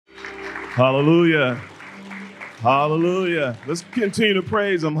Hallelujah. Hallelujah. Let's continue to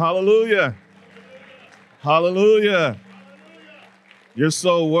praise him. Hallelujah. Hallelujah. You're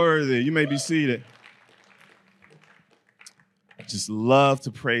so worthy. You may be seated. I just love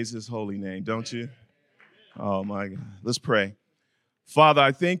to praise his holy name, don't you? Oh, my God. Let's pray. Father,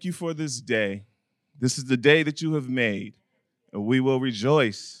 I thank you for this day. This is the day that you have made, and we will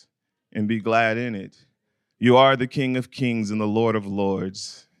rejoice and be glad in it. You are the King of Kings and the Lord of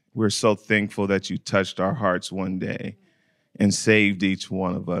Lords. We're so thankful that you touched our hearts one day and saved each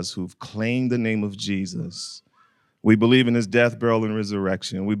one of us who've claimed the name of Jesus. We believe in his death, burial, and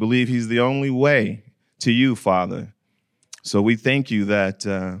resurrection. We believe he's the only way to you, Father. So we thank you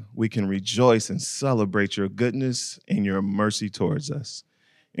that we can rejoice and celebrate your goodness and your mercy towards us.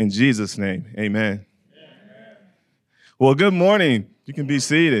 In Jesus' name, amen. Amen. Well, good morning. You can be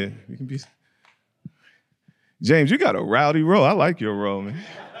seated. James, you got a rowdy roll. I like your roll, man.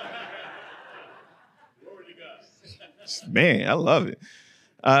 Man, I love it.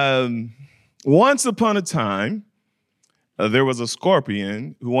 Once upon a time, there was a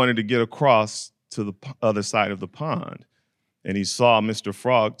scorpion who wanted to get across to the other side of the pond. And he saw Mr.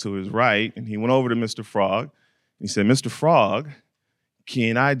 Frog to his right, and he went over to Mr. Frog. He said, Mr. Frog,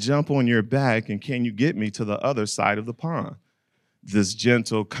 can I jump on your back, and can you get me to the other side of the pond? This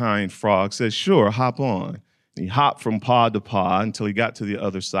gentle, kind frog said, sure, hop on. And he hopped from pod to pod until he got to the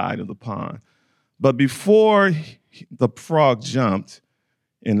other side of the pond. But before the frog jumped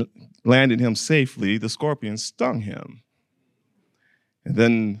and landed him safely, the scorpion stung him. And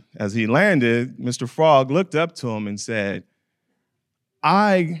then as he landed, Mr. Frog looked up to him and said,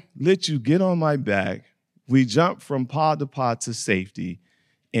 I let you get on my back. We jumped from pod to pod to safety,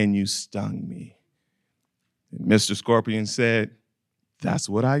 and you stung me. And Mr. Scorpion said, that's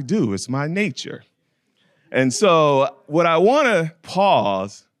what I do. It's my nature. And so what I want to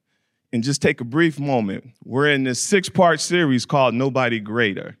pause and just take a brief moment. We're in this 6-part series called Nobody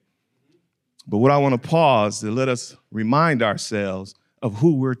Greater. But what I want to pause to let us remind ourselves of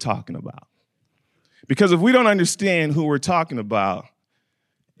who we're talking about. Because if we don't understand who we're talking about,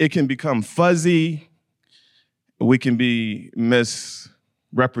 it can become fuzzy. We can be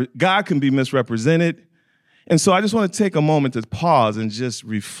God can be misrepresented. And so I just want to take a moment to pause and just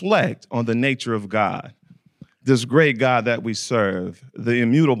reflect on the nature of God, this great God that we serve, the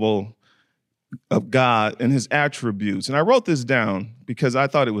immutable of God and his attributes. And I wrote this down because I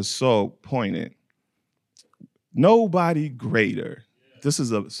thought it was so poignant. Nobody greater.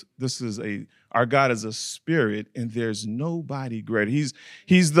 Our God is a spirit, and there's nobody greater.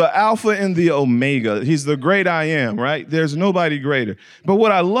 He's the Alpha and the Omega. He's the great I am, right? There's nobody greater. But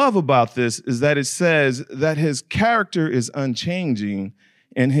what I love about this is that it says that his character is unchanging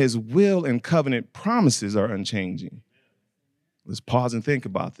and his will and covenant promises are unchanging. Let's pause and think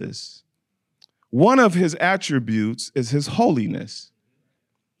about this. One of his attributes is his holiness.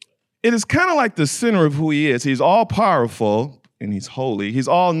 It is kind of like the center of who he is. He's all powerful and he's holy. He's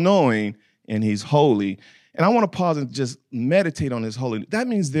all knowing and he's holy. And I want to pause and just meditate on his holiness. That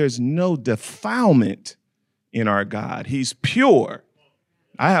means there's no defilement in our God. He's pure.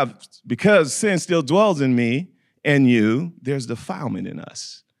 Because sin still dwells in me and you, there's defilement in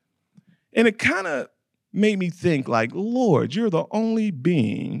us. And it kind of made me think like, Lord, you're the only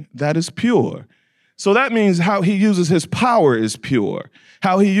being that is pure. So that means how he uses his power is pure.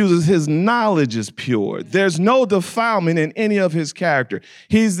 How he uses his knowledge is pure. There's no defilement in any of his character.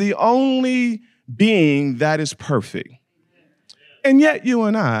 He's the only being that is perfect. And yet you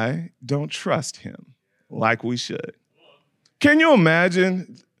and I don't trust him like we should. Can you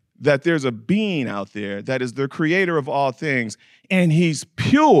imagine that there's a being out there that is the creator of all things, and he's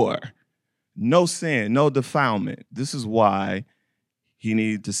pure, no sin, no defilement? This is why he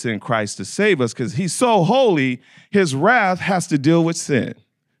needed to send Christ to save us, because he's so holy, his wrath has to deal with sin,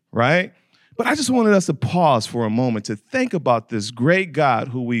 right? But I just wanted us to pause for a moment to think about this great God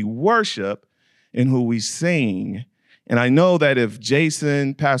who we worship and who we sing. And I know that if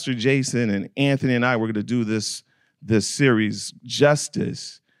Pastor Jason and Anthony and I were going to do this series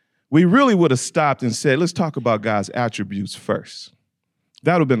justice, we really would have stopped and said, let's talk about God's attributes first.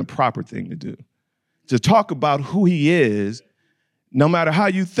 That would have been the proper thing to do, to talk about who he is. No matter how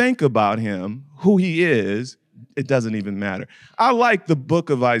you think about him, who he is, it doesn't even matter. I like the book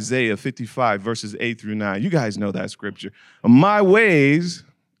of Isaiah 55, verses 8 through 9. You guys know that scripture. My ways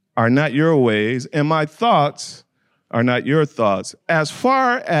are not your ways, and my thoughts are not your thoughts. As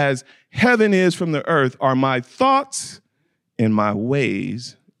far as heaven is from the earth, are my thoughts and my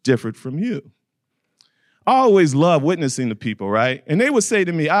ways different from you. I always love witnessing to people, right? And they would say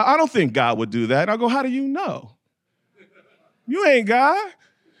to me, I don't think God would do that. And I go, how do you know? You ain't God.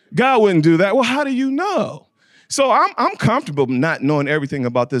 God wouldn't do that. Well, how do you know? So I'm comfortable not knowing everything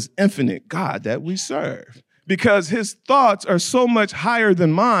about this infinite God that we serve because his thoughts are so much higher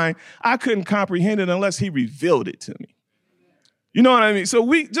than mine, I couldn't comprehend it unless he revealed it to me. You know what I mean? So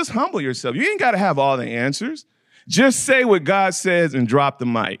just humble yourself. You ain't got to have all the answers. Just say what God says and drop the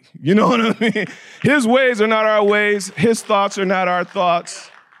mic. You know what I mean? His ways are not our ways. His thoughts are not our thoughts.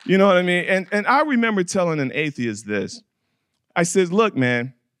 You know what I mean? And I remember telling an atheist this. I said, look,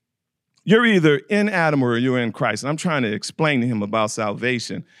 man, you're either in Adam or you're in Christ. And I'm trying to explain to him about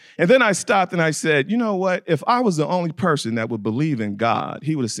salvation. And then I stopped and I said, you know what? If I was the only person that would believe in God,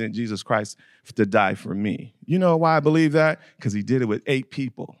 he would have sent Jesus Christ to die for me. You know why I believe that? Because he did it with 8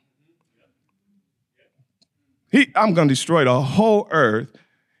 people. I'm going to destroy the whole earth.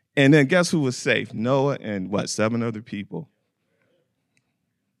 And then guess who was safe? Noah and 7 other people.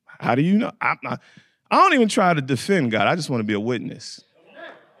 How do you know? I don't even try to defend God. I just want to be a witness.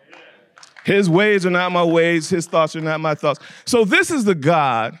 His ways are not my ways. His thoughts are not my thoughts. So this is the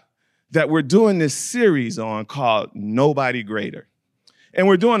God that we're doing this series on called Nobody Greater. And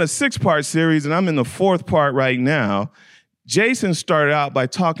we're doing a 6-part series, and I'm in the 4th part right now. Jason started out by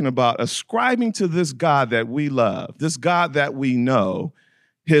talking about ascribing to this God that we love, this God that we know,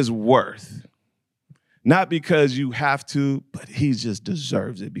 his worth. Not because you have to, but he just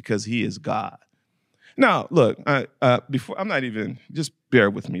deserves it because he is God. Now, look, just bear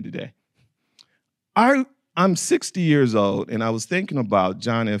with me today. I'm 60 years old, and I was thinking about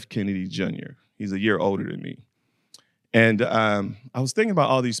John F. Kennedy Jr. He's a year older than me. And I was thinking about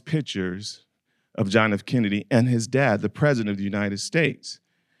all these pictures of John F. Kennedy and his dad, the president of the United States.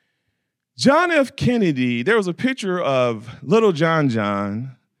 John F. Kennedy, there was a picture of little John.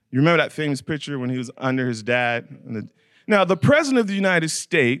 You remember that famous picture when he was under his dad? Now, the president of the United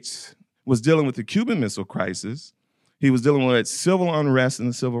States was dealing with the Cuban Missile Crisis. He was dealing with civil unrest and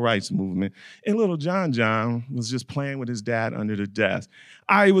the civil rights movement. And little John was just playing with his dad under the desk.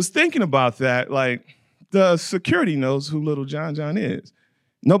 I was thinking about that, like the security knows who little John is.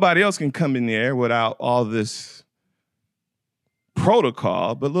 Nobody else can come in there without all this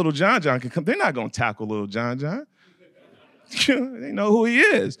protocol, but little John can come. They're not going to tackle little John. They know who he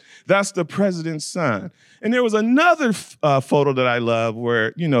is. That's the president's son. And there was another photo that I love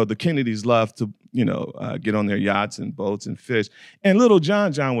where, the Kennedys love to, get on their yachts and boats and fish. And little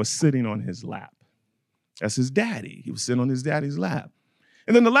John was sitting on his lap. That's his daddy. He was sitting on his daddy's lap.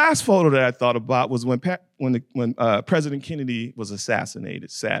 And then the last photo that I thought about was when President Kennedy was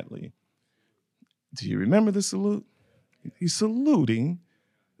assassinated, sadly. Do you remember the salute? He's saluting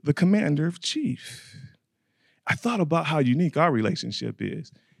the commander in chief. I thought about how unique our relationship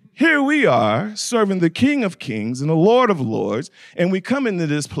is. Here we are serving the King of Kings and the Lord of Lords, and we come into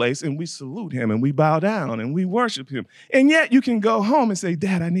this place and we salute him and we bow down and we worship him. And yet you can go home and say,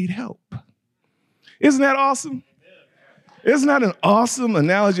 Dad, I need help. Isn't that awesome? Isn't that an awesome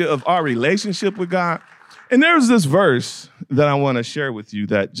analogy of our relationship with God? And there's this verse that I want to share with you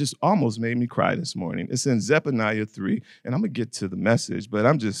that just almost made me cry this morning. It's in Zephaniah 3, and I'm going to get to the message, but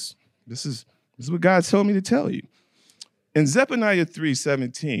this is what God told me to tell you. In Zephaniah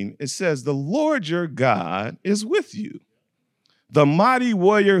 3:17, it says, the Lord your God is with you, the mighty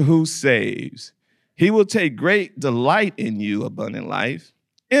warrior who saves. He will take great delight in you, abundant life.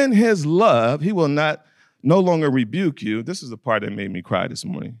 In his love, he will no longer rebuke you. This is the part that made me cry this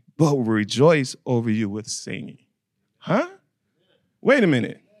morning, but will rejoice over you with singing. Huh? Wait a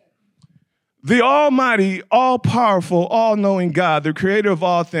minute. The almighty, all-powerful, all-knowing God, the creator of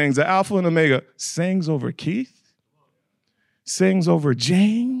all things, the Alpha and Omega, sings over Keith, sings over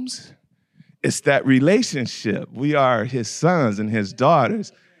James. It's that relationship. We are his sons and his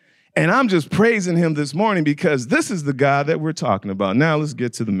daughters. And I'm just praising him this morning because this is the God that we're talking about. Now let's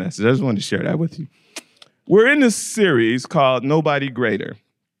get to the message. I just wanted to share that with you. We're in this series called Nobody Greater.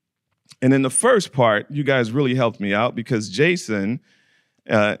 And in the first part, you guys really helped me out because Jason,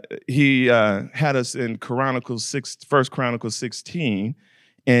 he had us in 1 Chronicles 16,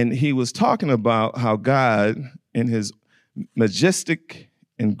 and he was talking about how God, in his majestic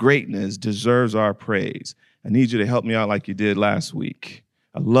and greatness, deserves our praise. I need you to help me out like you did last week.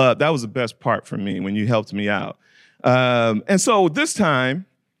 That was the best part for me when you helped me out. And so this time,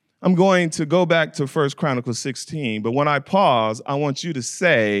 I'm going to go back to 1 Chronicles 16, but when I pause, I want you to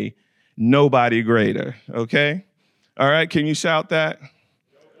say, nobody greater, okay? All right, can you shout that?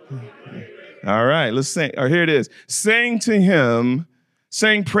 All right, let's sing. Here it is. Sing to him,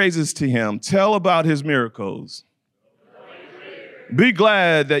 sing praises to him, tell about his miracles. Be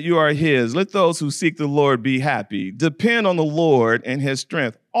glad that you are his. Let those who seek the Lord be happy. Depend on the Lord and his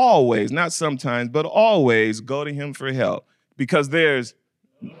strength. Always, not sometimes, but always go to him for help because there's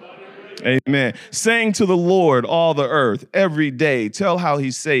Amen. Sing to the Lord, all the earth, every day. Tell how he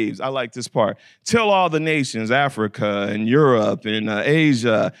saves. I like this part. Tell all the nations, Africa and Europe and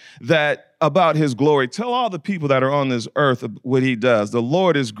Asia, that about his glory. Tell all the people that are on this earth what he does. The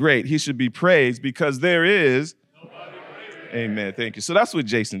Lord is great. He should be praised because there is. Amen. Thank you. So that's what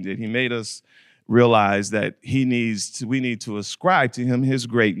Jason did. He made us realize that we need to ascribe to him his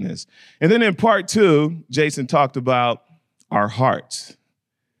greatness. And then in part 2, Jason talked about our hearts.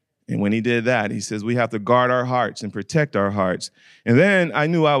 And when he did that, he says we have to guard our hearts and protect our hearts. And then I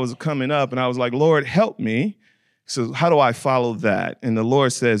knew I was coming up and I was like, Lord, help me. So how do I follow that? And the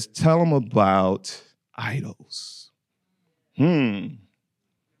Lord says, tell them about idols. Now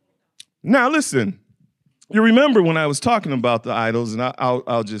listen, you remember when I was talking about the idols, and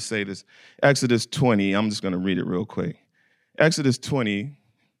I'll just say this. Exodus 20, I'm just going to read it real quick. Exodus 20,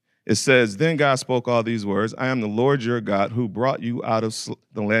 it says, then God spoke all these words, I am the Lord your God who brought you out of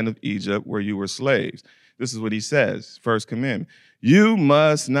the land of Egypt where you were slaves. This is what he says, first commandment. You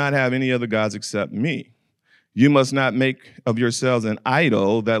must not have any other gods except me. You must not make of yourselves an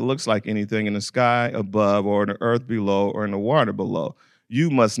idol that looks like anything in the sky above or in the earth below or in the water below. You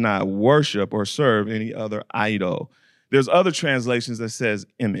must not worship or serve any other idol. There's other translations that says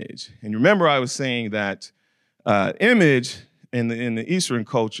image. And remember I was saying that image in the Eastern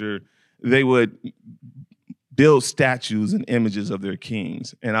culture, they would build statues and images of their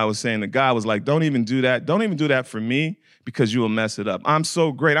kings. And I was saying that God was like, don't even do that. Don't even do that for me because you will mess it up. I'm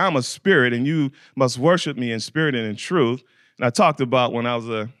so great. I'm a spirit, and you must worship me in spirit and in truth. And I talked about when I was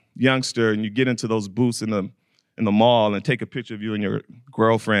a youngster and you get into those booths in the mall and take a picture of you and your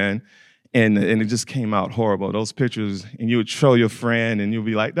girlfriend, and it just came out horrible. Those pictures, and you would show your friend, and you'd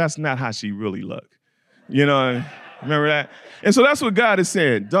be like, that's not how she really looked. You know, remember that? And so that's what God is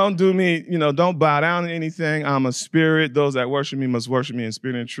saying. Don't do me, don't bow down to anything. I'm a spirit. Those that worship me must worship me in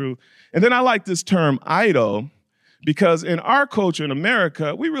spirit and truth. And then I like this term idol because in our culture in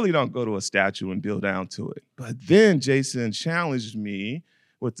America, we really don't go to a statue and bow down to it. But then Jason challenged me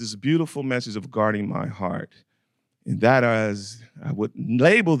with this beautiful message of guarding my heart. And that is, I would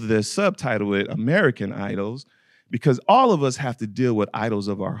label this, subtitle it, American Idols, because all of us have to deal with idols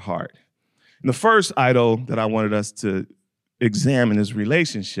of our heart. And the first idol that I wanted us to examine is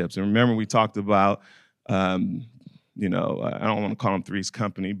relationships. And remember, we talked about, I don't want to call them Three's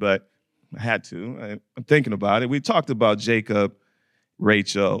Company, but I had to. I'm thinking about it. We talked about Jacob,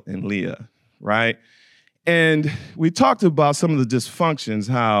 Rachel, and Leah, right? And we talked about some of the dysfunctions,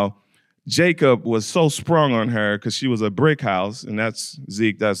 how Jacob was so sprung on her because she was a brick house, and that's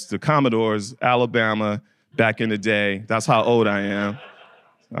Zeke, that's the Commodores, Alabama, back in the day. That's how old I am.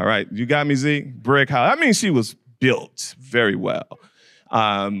 All right, you got me, Zeke? Brick house. I mean, she was built very well.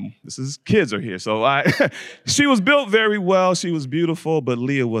 Kids are here, so she was built very well. She was beautiful, but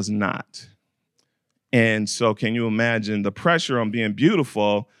Leah was not. And so can you imagine the pressure on being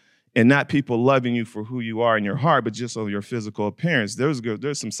beautiful and not people loving you for who you are in your heart, but just on your physical appearance? There's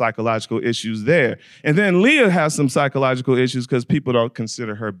some psychological issues there. And then Leah has some psychological issues because people don't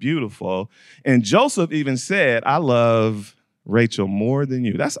consider her beautiful. And Joseph even said, I love Rachel more than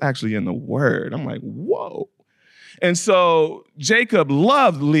you. That's actually in the word. I'm like, whoa. And so Jacob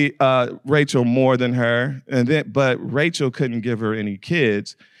loved Rachel more than her, but Rachel couldn't give her any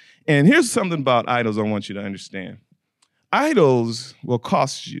kids. And here's something about idols I want you to understand. Idols will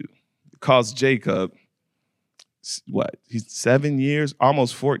cost you. It cost Jacob, he's 7 years,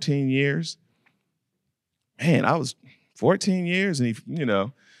 almost 14 years. Man, I was 14 years, and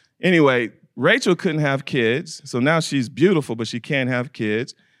Anyway, Rachel couldn't have kids, so now she's beautiful, but she can't have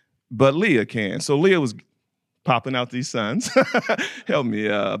kids, but Leah can. So Leah was popping out these sons. Help me,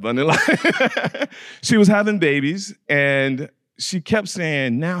 abundant life. She was having babies, and she kept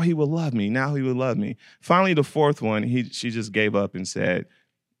saying, now he will love me, now he will love me. Finally, the fourth one, she just gave up and said,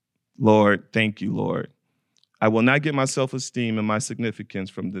 Lord, thank you, Lord. I will not get my self-esteem and my significance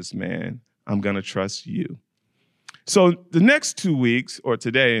from this man. I'm going to trust you. So the next 2 weeks, or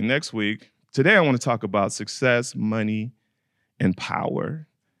today and next week, today I want to talk about success, money, and power.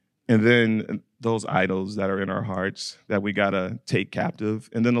 And then those idols that are in our hearts that we got to take captive.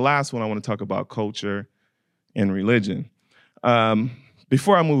 And then the last one, I want to talk about culture and religion.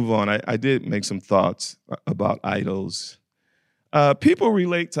 Before I move on, I did make some thoughts about idols. People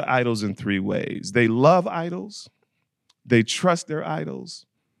relate to idols in 3 ways. They love idols, they trust their idols,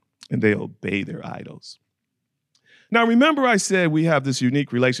 and they obey their idols. Now, remember I said we have this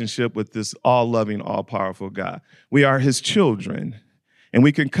unique relationship with this all-loving, all-powerful God. We are his children, and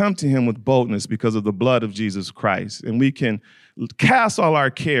we can come to him with boldness because of the blood of Jesus Christ, and we can cast all our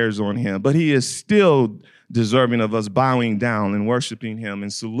cares on him, but he is still deserving of us bowing down and worshiping him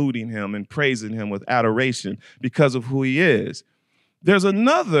and saluting him and praising him with adoration because of who he is. There's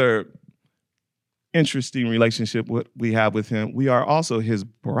another interesting relationship we have with him. We are also his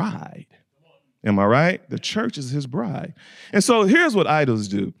bride. Am I right? The church is his bride. And so here's what idols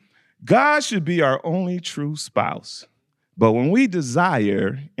do. God should be our only true spouse. But when we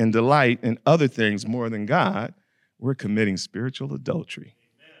desire and delight in other things more than God, we're committing spiritual adultery.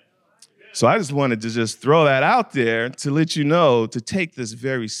 So I just wanted to just throw that out there to let you know to take this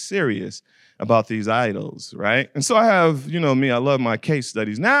very serious about these idols, right? And so I have, you know me, I love my case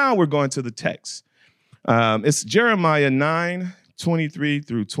studies. Now we're going to the text. It's Jeremiah 9:23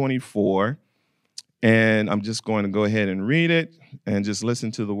 through 24. And I'm just going to go ahead and read it and just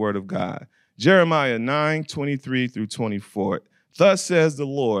listen to the word of God. Jeremiah 9:23 through 24. Thus says the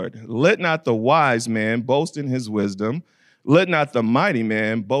Lord, let not the wise man boast in his wisdom. Let not the mighty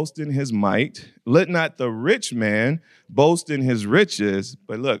man boast in his might. Let not the rich man boast in his riches.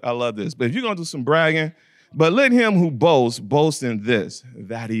 But look, I love this. But if you're going to do some bragging, but let him who boasts boast in this,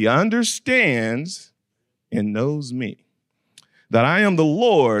 that he understands and knows me, that I am the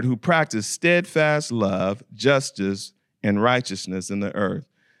Lord who practice steadfast love, justice, and righteousness in the earth.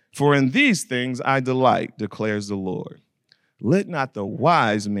 For in these things I delight, declares the Lord. Let not the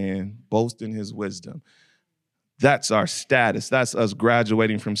wise man boast in his wisdom. That's our status. That's us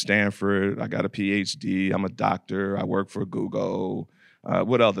graduating from Stanford. I got a PhD. I'm a doctor. I work for Google.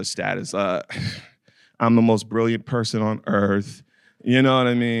 What other status? I'm the most brilliant person on earth. You know what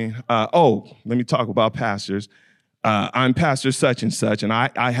I mean? Let me talk about pastors. I'm pastor such and such, and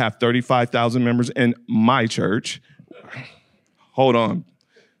I have 35,000 members in my church. Hold on.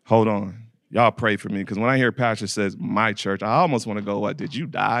 Y'all pray for me, because when I hear pastor says my church, I almost want to go, what, did you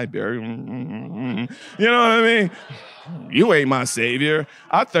die, Barry? You know what I mean? You ain't my savior.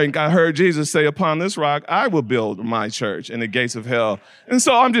 I think I heard Jesus say, upon this rock, I will build my church and the gates of hell. And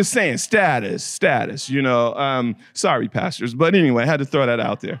so I'm just saying status, you know. Sorry, pastors. But anyway, I had to throw that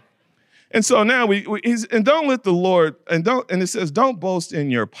out there. And so now and don't let the Lord, and it says, don't boast in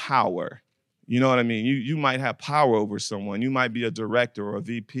your power. You know what I mean? You might have power over someone. You might be a director or a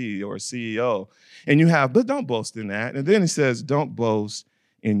VP or a CEO, but don't boast in that. And then it says, don't boast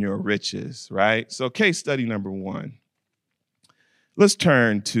in your riches, right? So case study number 1. Let's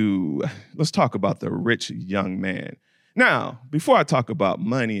talk about the rich young man. Now, before I talk about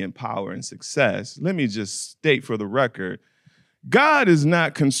money and power and success, let me just state for the record, God is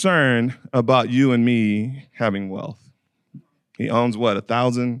not concerned about you and me having wealth. He owns what,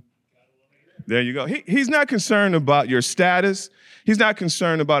 1,000? There you go. He's not concerned about your status. He's not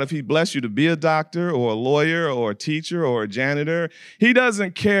concerned about if he blessed you to be a doctor or a lawyer or a teacher or a janitor. He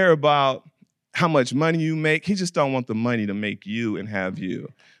doesn't care about how much money you make. He just don't want the money to make you and have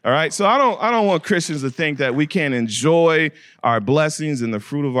you. All right? So I don't want Christians to think that we can't enjoy our blessings and the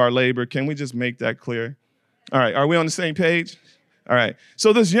fruit of our labor. Can we just make that clear? All right. Are we on the same page? All right.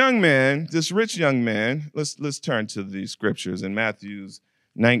 So this rich young man, let's turn to the scriptures in Matthew's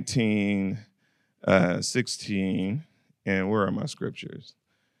 19:16, and where are my scriptures?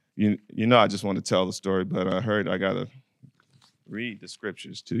 You know, I just want to tell the story, but I got to read the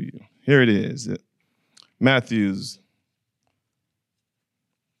scriptures to you. Here it is. Matthew's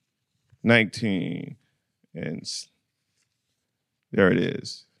 19, and there it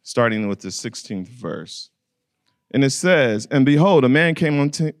is, starting with the 16th verse. And it says, and behold, a man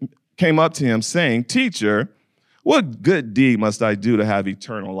came up to him saying, Teacher, what good deed must I do to have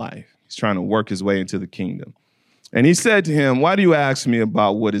eternal life? He's trying to work his way into the kingdom. And he said to him, why do you ask me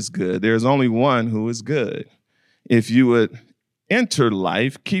about what is good? There is only one who is good. If you would enter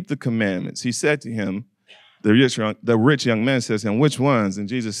life, keep the commandments. He said to him, the rich young man says to him, which ones? And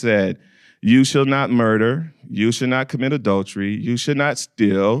Jesus said, you shall not murder. You should not commit adultery. You should not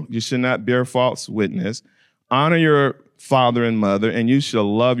steal. You should not bear false witness. Honor your father and mother, and you shall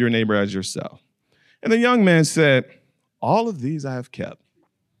love your neighbor as yourself. And the young man said, all of these I have kept.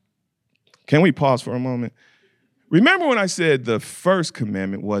 Can we pause for a moment? Remember when I said the first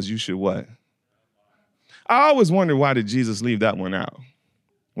commandment was you should what? I always wondered, why did Jesus leave that one out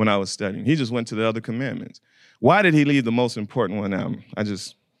when I was studying? He just went to the other commandments. Why did he leave the most important one out? I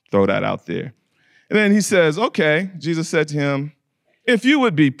just throw that out there. And then he says, okay, Jesus said to him, if you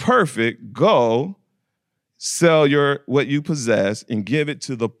would be perfect, go sell what you possess and give it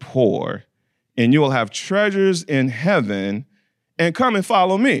to the poor, and you will have treasures in heaven, and come and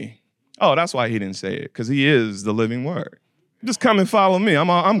follow me. Oh, that's why he didn't say it, because he is the living word. Just come and follow me.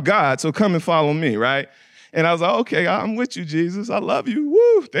 I'm God, so come and follow me, right? And I was like, okay, I'm with you, Jesus. I love you.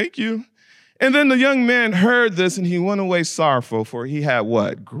 Woo, thank you. And then the young man heard this, and he went away sorrowful, for he had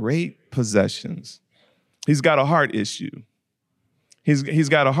what? Great possessions. He's got a heart issue. He's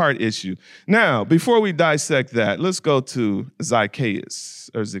got a heart issue. Now, before we dissect that, let's go to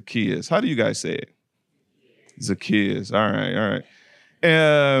Zacchaeus or Zacchaeus. How do you guys say it? Zacchaeus. All right.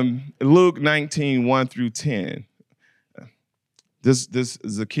 Luke 19, 1 through 10. This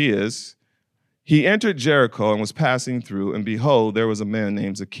Zacchaeus, he entered Jericho and was passing through, and behold, there was a man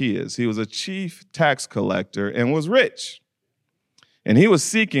named Zacchaeus. He was a chief tax collector and was rich. And he was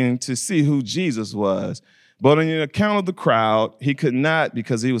seeking to see who Jesus was. But on account of the crowd, he could not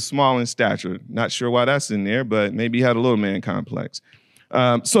because he was small in stature. Not sure why that's in there, but maybe he had a little man complex.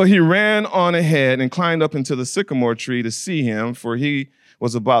 So he ran on ahead and climbed up into the sycamore tree to see him, for he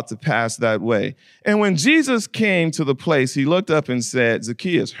was about to pass that way. And when Jesus came to the place, he looked up and said,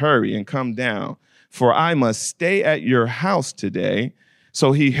 Zacchaeus, hurry and come down, for I must stay at your house today.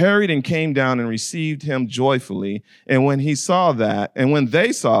 So he hurried and came down and received him joyfully. And when they saw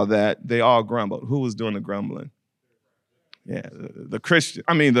that, they all grumbled. Who was doing the grumbling? Yeah,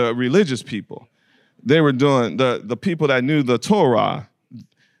 the religious people. They were doing the people that knew the Torah.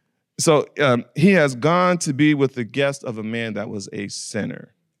 So he has gone to be with the guest of a man that was a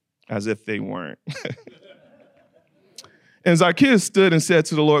sinner, as if they weren't. And Zacchaeus stood and said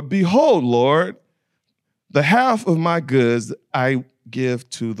to the Lord, behold, Lord, the half of my goods I give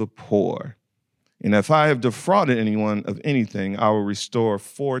to the poor. And if I have defrauded anyone of anything, I will restore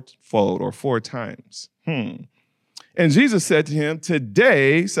fourfold or 4 times. And Jesus said to him,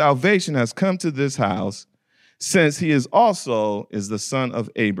 today salvation has come to this house, since he is the son of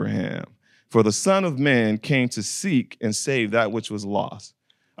Abraham. For the Son of Man came to seek and save that which was lost.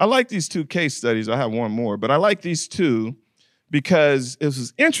 I like these 2 case studies. I have one more, but I like these 2 because it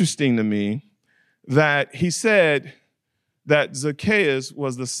was interesting to me that he said that Zacchaeus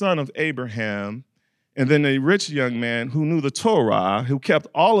was the son of Abraham, and then a rich young man who knew the Torah, who kept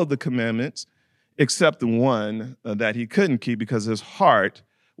all of the commandments except the one that he couldn't keep because his heart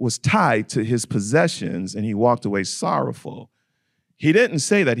was tied to his possessions, and he walked away sorrowful. He didn't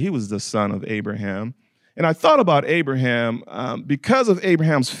say that he was the son of Abraham. And I thought about Abraham. Because of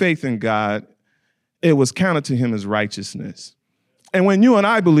Abraham's faith in God, it was counted to him as righteousness. And when you and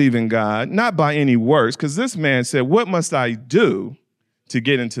I believe in God, not by any works, because this man said, what must I do to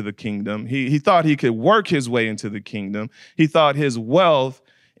get into the kingdom? He thought he could work his way into the kingdom. He thought his wealth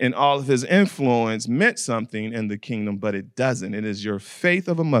and all of his influence meant something in the kingdom, but it doesn't. It is your faith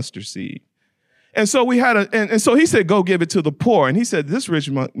of a mustard seed. And so so he said, go give it to the poor. And he said, this rich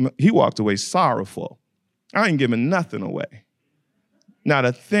man, he walked away sorrowful. I ain't giving nothing away. Not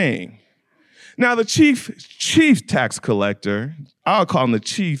a thing. Now, the chief tax collector, I'll call him the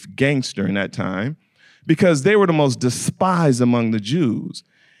chief gangster in that time, because they were the most despised among the Jews.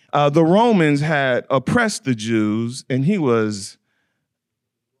 The Romans had oppressed the Jews, and he was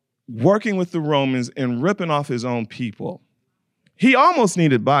working with the Romans and ripping off his own people. He almost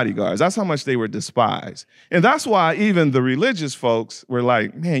needed bodyguards. That's how much they were despised. And that's why even the religious folks were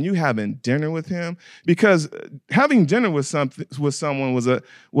like, man, you having dinner with him? Because having dinner with someone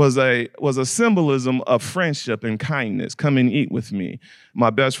was a symbolism of friendship and kindness. Come and eat with me. My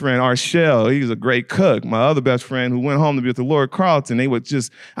best friend, Arshel, he's a great cook. My other best friend who went home to be with the Lord, Carlton,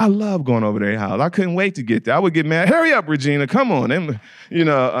 I love going over their house. I couldn't wait to get there. I would get mad. Hurry up, Regina, come on.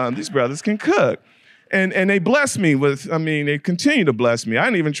 These brothers can cook. And they bless me they continue to bless me. I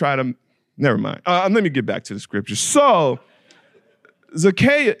didn't even try to, never mind. Let me get back to the scripture. So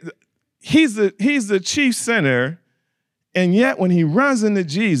Zacchaeus, he's the chief sinner, and yet when he runs into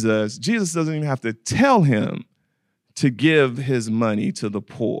Jesus, Jesus doesn't even have to tell him to give his money to the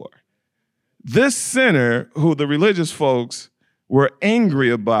poor. This sinner, who the religious folks were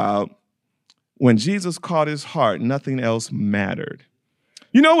angry about, when Jesus caught his heart, nothing else mattered.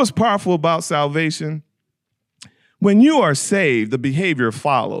 You know what's powerful about salvation? When you are saved, the behavior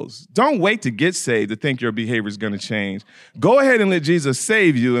follows. Don't wait to get saved to think your behavior is going to change. Go ahead and let Jesus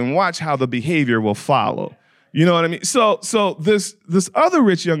save you and watch how the behavior will follow. You know what I mean? So this other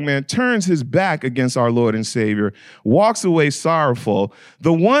rich young man turns his back against our Lord and Savior, walks away sorrowful.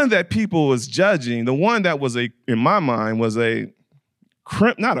 The one that people was judging, the one that was in my mind was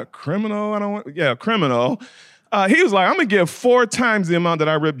not a criminal. A criminal. He was like, I'm going to give 4 times the amount that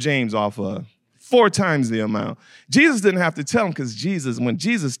I ripped James off of. 4 times the amount. Jesus didn't have to tell him, because when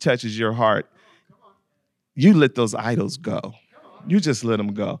Jesus touches your heart, you let those idols go. You just let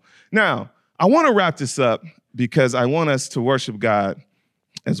them go. Now, I want to wrap this up because I want us to worship God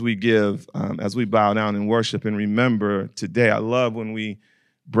as we bow down and worship and remember today. I love when we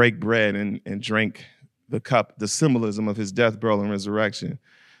break bread and drink the cup, the symbolism of his death, burial, and resurrection.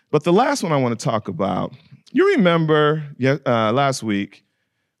 But the last one I want to talk about, you remember last week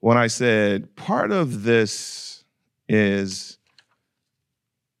when I said part of this is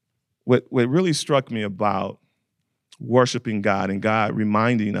what really struck me about worshiping God and God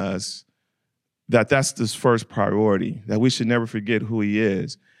reminding us that that's this first priority, that we should never forget who he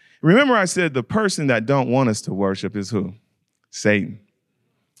is. Remember I said the person that don't want us to worship is who? Satan.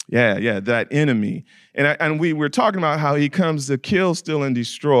 Yeah, that enemy. And we were talking about how he comes to kill, steal, and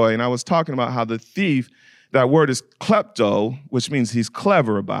destroy. And I was talking about how the thief, that word is klepto, which means he's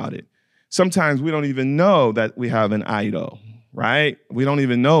clever about it. Sometimes we don't even know that we have an idol, right? We don't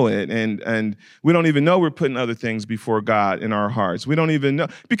even know it. And we don't even know we're putting other things before God in our hearts. We don't even know.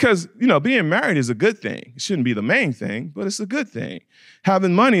 Because, being married is a good thing. It shouldn't be the main thing, but it's a good thing.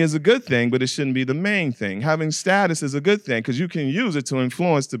 Having money is a good thing, but it shouldn't be the main thing. Having status is a good thing because you can use it to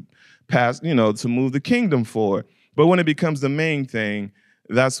influence to pass, to move the kingdom forward. But when it becomes the main thing,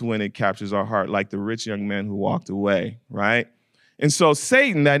 that's when it captures our heart, like the rich young man who walked away, right? And so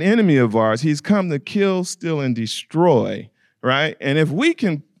Satan, that enemy of ours, he's come to kill, steal, and destroy, right? And if we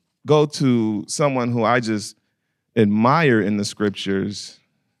can go to someone who I just admire in the scriptures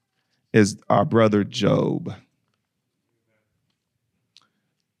is our brother Job.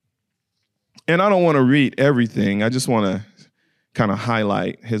 And I don't want to read everything. I just want to kind of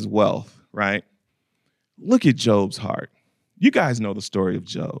highlight his wealth, right? Look at Job's heart. You guys know the story of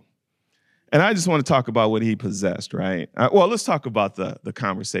Job. And I just want to talk about what he possessed, right? Well, let's talk about the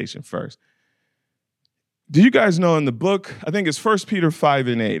conversation first. Do you guys know in the book, I think it's 1 Peter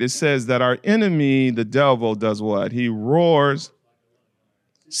 5:8, it says that our enemy, the devil, does what? He roars,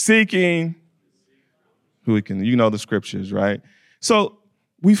 seeking who he can, the scriptures, right? So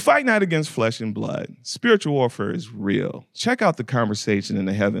we fight not against flesh and blood. Spiritual warfare is real. Check out the conversation in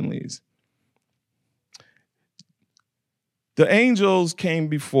the heavenlies. The angels came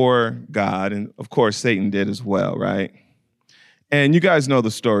before God, and of course, Satan did as well, right? And you guys know the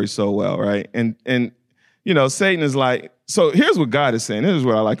story so well, right? And Satan is like, so here's what God is saying. This is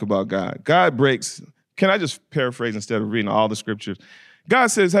what I like about God. God breaks, can I just paraphrase instead of reading all the scriptures? God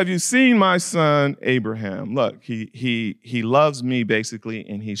says, have you seen my son Abraham? Look, he loves me basically,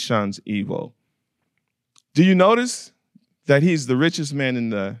 and he shuns evil. Do you notice that he's the richest man in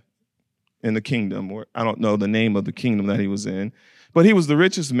the kingdom? Or I don't know the name of the kingdom that he was in, but he was the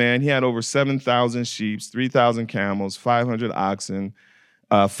richest man. He had over 7,000 sheep, 3,000 camels, 500 oxen,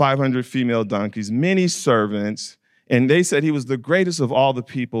 500 female donkeys, many servants. And they said he was the greatest of all the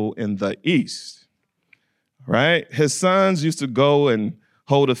people in the East, right? His sons used to go and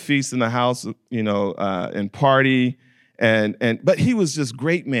hold a feast in the house, and party. But he was just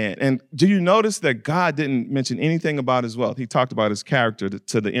great man. And do you notice that God didn't mention anything about his wealth? He talked about his character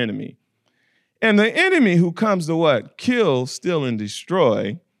to the enemy. And the enemy who comes to what? Kill, steal, and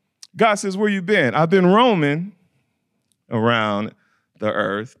destroy. God says, where you been? I've been roaming around the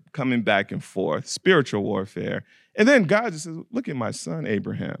earth, coming back and forth, spiritual warfare. And then God just says, look at my son,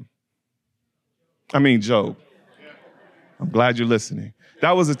 Job. I'm glad you're listening.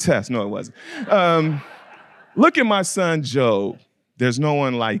 That was a test. No, it wasn't. Look at my son, Job. There's no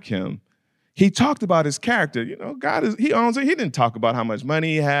one like him. He talked about his character. He owns it. He didn't talk about how much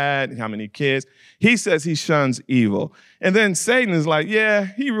money he had, how many kids. He says he shuns evil. And then Satan is like, yeah,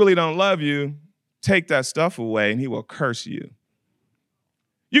 he really don't love you. Take that stuff away and he will curse you.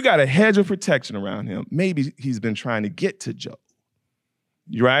 You got a hedge of protection around him. Maybe he's been trying to get to Job,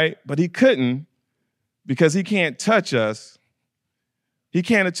 right? But he couldn't because he can't touch us. He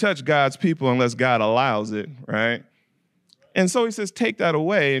can't touch God's people unless God allows it, right? And so he says, take that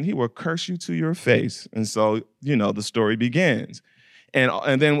away and he will curse you to your face. And so, the story begins.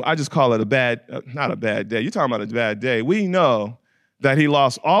 And then I just call it not a bad day. You're talking about a bad day. We know that he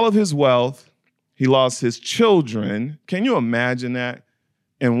lost all of his wealth. He lost his children. Can you imagine that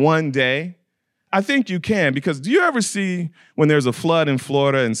in one day? I think you can, because do you ever see when there's a flood in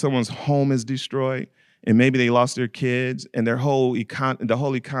Florida and someone's home is destroyed and maybe they lost their kids and the whole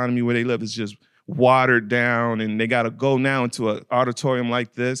economy where they live is just watered down and they got to go now into an auditorium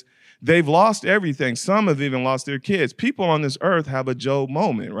like this? They've lost everything. Some have even lost their kids. People on this earth have a Job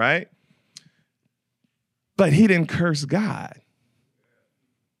moment, right? But he didn't curse God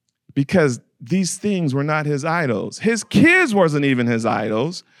because these things were not his idols. His kids wasn't even his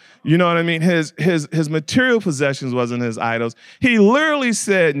idols. You know what I mean? His material possessions wasn't his idols. He literally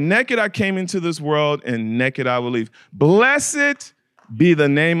said, naked I came into this world and naked I will leave. Blessed be the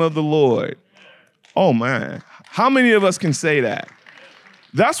name of the Lord. Oh, man. How many of us can say that?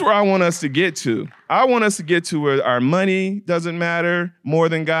 That's where I want us to get to. I want us to get to where our money doesn't matter more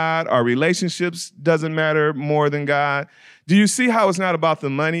than God. Our relationships doesn't matter more than God. Do you see how it's not about the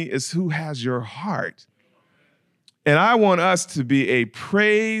money? It's who has your heart. And I want us to be a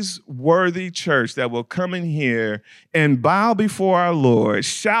praiseworthy church that will come in here and bow before our Lord,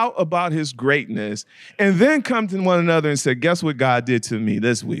 shout about his greatness, and then come to one another and say, guess what God did to me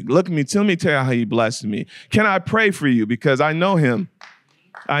this week? Look at me, tell you how he blessed me. Can I pray for you? Because I know him.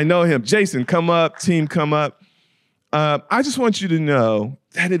 I know him. Jason, come up. Team, come up. I just want you to know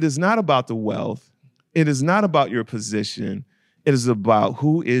that it is not about the wealth. It is not about your position. It is about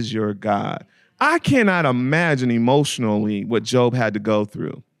who is your God. I cannot imagine emotionally what Job had to go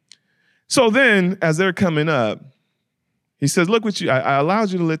through. So then, as they're coming up, he says, look what I allowed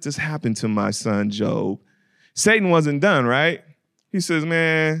you to let this happen to my son, Job. Satan wasn't done, right? He says,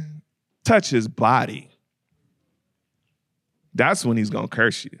 man, touch his body. That's when he's going to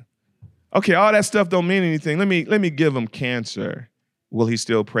curse you. Okay, all that stuff don't mean anything. Let me give him cancer. Will he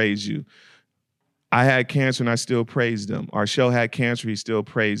still praise you? I had cancer and I still praised him. Arshel had cancer, he still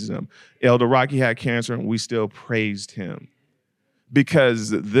praised him. Elder Rocky had cancer and we still praised him. Because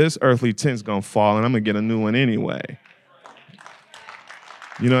this earthly tent's gonna fall and I'm gonna get a new one anyway.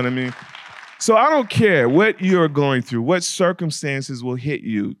 You know what I mean? So I don't care what you're going through, what circumstances will hit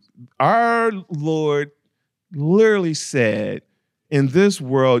you. Our Lord literally said, in this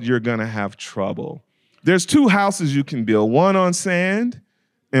world, you're gonna have trouble. There's 2 houses you can build, one on sand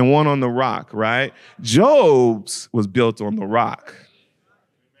and one on the rock, right? Job's was built on the rock,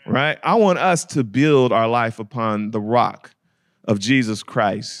 right? I want us to build our life upon the rock of Jesus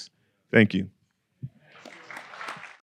Christ. Thank you.